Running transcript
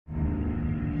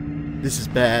This is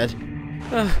bad.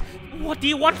 What do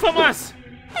you want from us?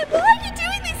 And why are you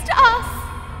doing this to us?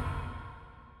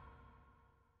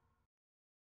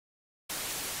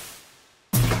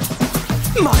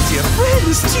 My dear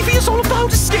friends, TV is all about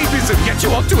escapism, yet you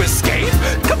want to escape?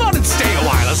 Come on and stay a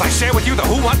while as I share with you the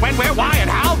who, what, when, where, why, and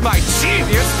how my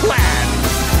genius plan.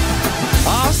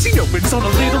 Our scene opens on a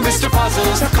little Mr.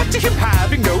 Puzzles. Now cut to him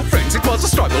having no friends. It was a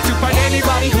struggle to find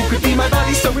anybody who could be my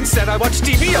buddy, so instead I watched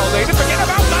TV all day to forget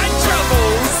about my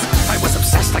troubles. I was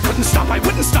obsessed, I couldn't stop, I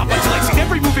wouldn't stop until I'd seen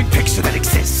every moving picture that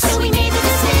exists. So we made the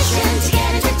decision to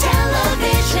get into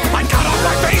television. I cut off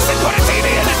my face and put a TV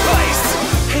in its place.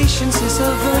 Patience is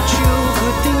a virtue,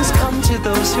 good things come to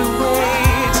those who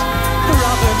wait.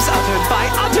 Proverbs uttered by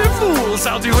utter fools,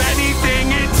 I'll do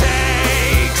anything it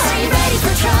takes. Are you ready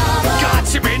for trouble? Got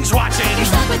you binge watching. You're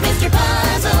stuck with Mr.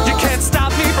 Puzzles. You can't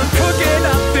stop me from cooking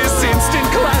up this instant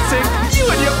classic. You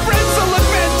and your friends will look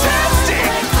fantastic.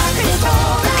 Carpet is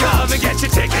rolled out. Come and get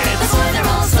your tickets Before they're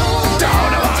all sold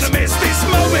Don't out. want to miss this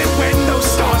moment when those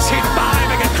stars hit by.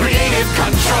 Make a creative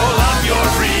control of your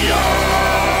real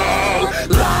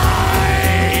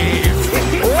life.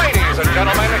 Ladies and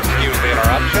gentlemen, excuse the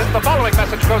interruption. The following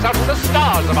message goes out to the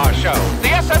stars of our show, the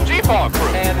SMG4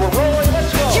 crew. And we're rolling,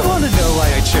 let's go. You wanna know why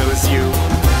I chose you?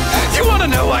 You wanna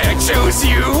know why I chose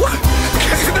you?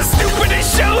 Cause you're the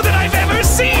stupidest show that I've ever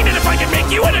seen. And if I can make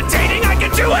you entertaining, I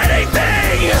can do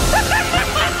anything.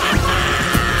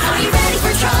 Are you ready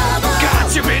for trouble?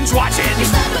 Got you binge watching.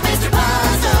 You're stuck with Mr.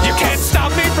 Puzzles. You can't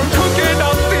stop me from cooking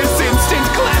up this instant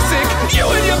classic. You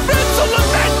and your friends will look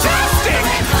fantastic.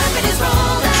 Carpet is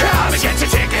rolled out. Come and get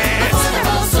your tickets. Before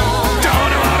they're all sold out.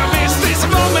 Don't want to miss this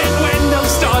moment when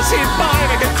those stars hit by.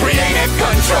 Make a creative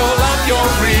control of your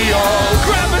reel.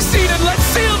 Grab a seat and let's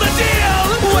seal the deal.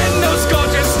 When those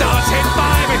gorgeous stars hit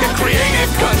by, make a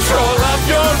creative control of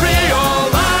your real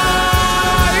life.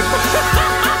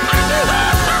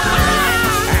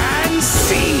 And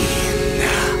scene.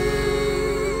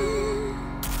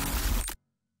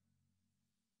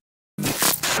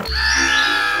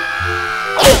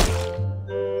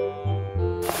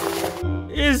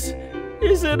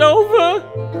 Is it over?